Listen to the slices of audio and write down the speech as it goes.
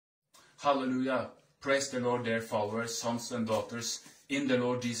Hallelujah. Praise the Lord, dear followers, sons and daughters in the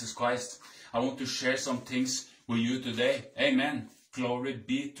Lord Jesus Christ. I want to share some things with you today. Amen. Glory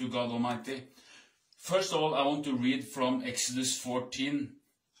be to God Almighty. First of all, I want to read from Exodus 14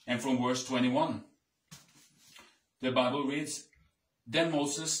 and from verse 21. The Bible reads, Then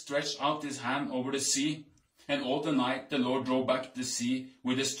Moses stretched out his hand over the sea, and all the night the Lord drove back the sea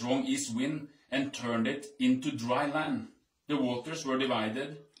with a strong east wind and turned it into dry land. The waters were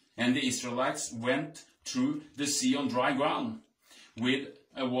divided, and the Israelites went through the sea on dry ground, with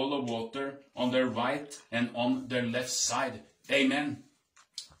a wall of water on their right and on their left side. Amen.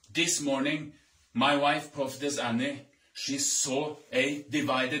 This morning, my wife, Prophetess Annie, she saw a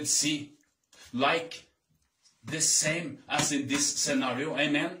divided sea, like the same as in this scenario.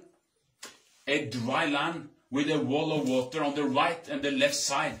 Amen. A dry land with a wall of water on the right and the left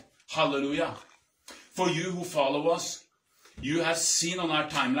side. Hallelujah. For you who follow us, you have seen on our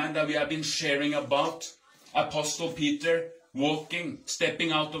timeline that we have been sharing about Apostle Peter walking,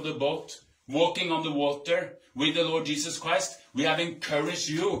 stepping out of the boat, walking on the water with the Lord Jesus Christ. We have encouraged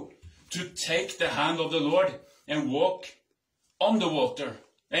you to take the hand of the Lord and walk on the water.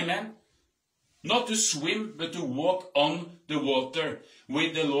 Amen. Not to swim, but to walk on the water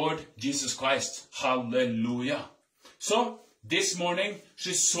with the Lord Jesus Christ. Hallelujah. So, this morning,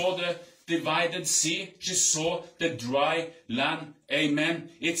 she saw the divided sea. She saw the dry land. Amen.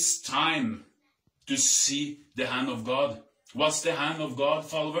 It's time to see the hand of God. What's the hand of God,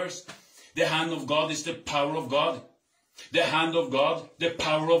 followers? The hand of God is the power of God. The hand of God, the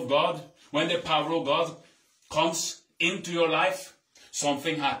power of God. When the power of God comes into your life,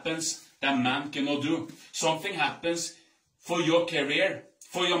 something happens that man cannot do. Something happens for your career,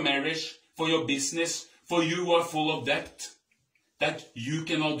 for your marriage, for your business, for you who are full of debt, that you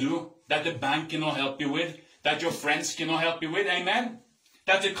cannot do, that the bank cannot help you with, that your friends cannot help you with. Amen.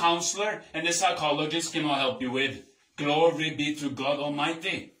 That the counselor and the psychologist cannot help you with. Glory be to God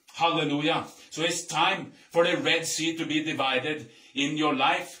Almighty. Hallelujah. So it's time for the Red Sea to be divided in your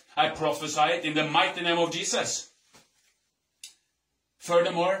life. I prophesy it in the mighty name of Jesus.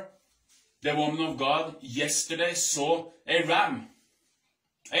 Furthermore, the woman of God yesterday saw a ram.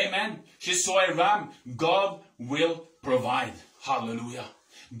 Amen. She saw a ram. God will provide. Hallelujah.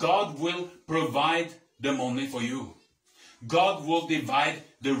 God will provide the money for you. God will divide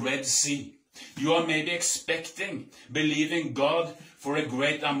the Red Sea. You are maybe expecting, believing God for a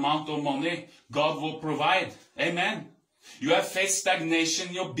great amount of money. God will provide. Amen. You have faced stagnation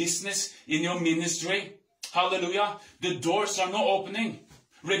in your business, in your ministry. Hallelujah. The doors are not opening.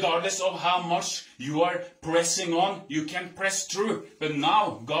 Regardless of how much you are pressing on, you can press through. But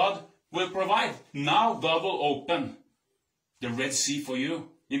now God will provide. Now God will open the Red Sea for you.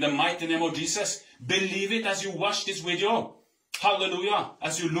 In the mighty name of Jesus. Believe it as you watch this video. Hallelujah.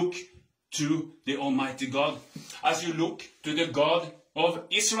 As you look to the Almighty God. As you look to the God of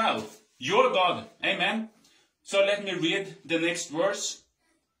Israel. Your God. Amen. So let me read the next verse.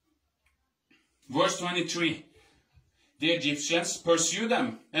 Verse 23. The Egyptians pursued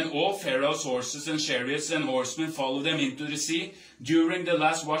them, and all Pharaoh's horses and chariots and horsemen followed them into the sea. During the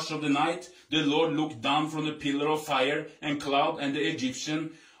last watch of the night, the Lord looked down from the pillar of fire and cloud and the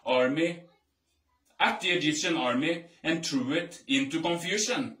Egyptian army, and threw it into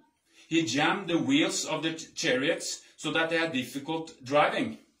confusion. He jammed the wheels of the chariots so that they had difficult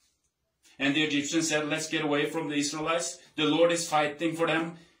driving. And the Egyptians said, let's get away from the Israelites. The Lord is fighting for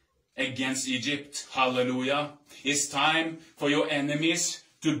them against Egypt. Hallelujah. It's time for your enemies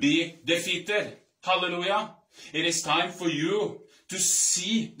to be defeated. Hallelujah. It is time for you to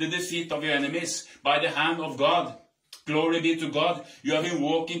see the defeat of your enemies by the hand of God. Glory be to God. You have been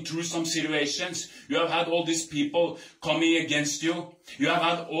walking through some situations. You have had all these people coming against you. You have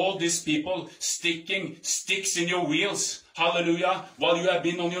had all these people sticking sticks in your wheels. Hallelujah. While you have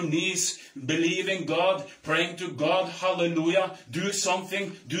been on your knees, believing God, praying to God. Hallelujah. Do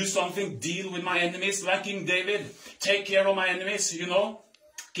something. Do something. Deal with my enemies like King David. Take care of my enemies. You know,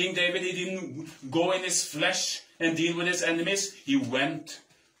 King David, he didn't go in his flesh and deal with his enemies. He went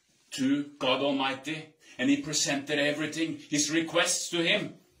to God Almighty. And he presented everything, his requests to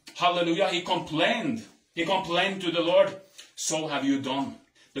him. Hallelujah. He complained. He complained to the Lord. So have you done.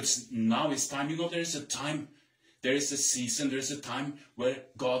 But now it's time. You know, there is a time. There is a season. There is a time where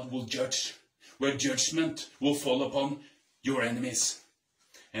God will judge. Where judgment will fall upon your enemies.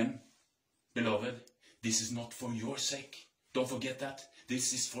 And, beloved, this is not for your sake. Don't forget that.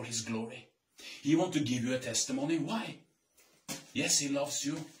 This is for his glory. He wants to give you a testimony. Why? Yes, he loves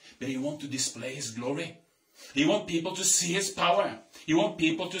you. But he wants to display his glory. He wants people to see his power. He wants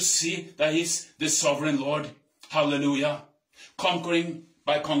people to see that he's the sovereign Lord. Hallelujah. Conquering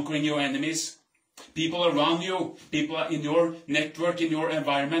by conquering your enemies. People around you, people in your network, in your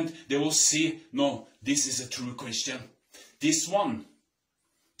environment, they will see, no, this is a true Christian. This one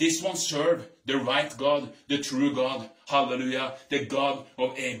serve the right God, the true God. Hallelujah. The God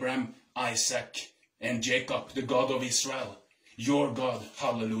of Abraham, Isaac, and Jacob. The God of Israel. Your God.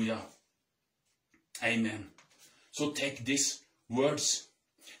 Hallelujah. Amen. So take these words.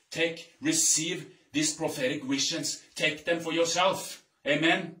 Receive these prophetic visions. Take them for yourself.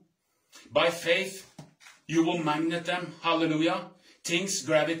 Amen. By faith, you will magnet them. Hallelujah. Things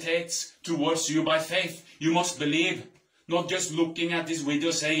gravitate towards you by faith. You must believe. Not just looking at this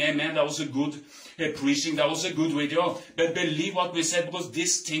video saying, amen, that was a good preaching, that was a good video. But believe what we said, because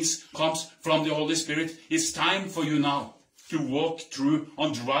these things comes from the Holy Spirit. It's time for you now to walk through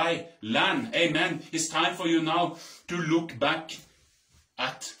on dry land. Amen. It's time for you now to look back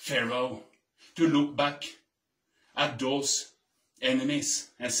at Pharaoh. To look back at those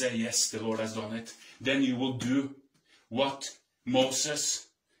enemies and say, yes, the Lord has done it. Then you will do what Moses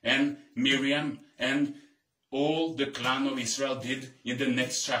and Miriam and all the clan of Israel did in the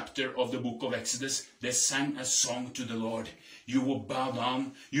next chapter of the book of Exodus. They sang a song to the Lord. You will bow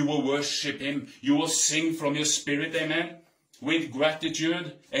down. You will worship Him. You will sing from your spirit, amen, with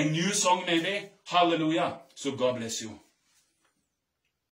gratitude. A new song maybe. Hallelujah. So God bless you.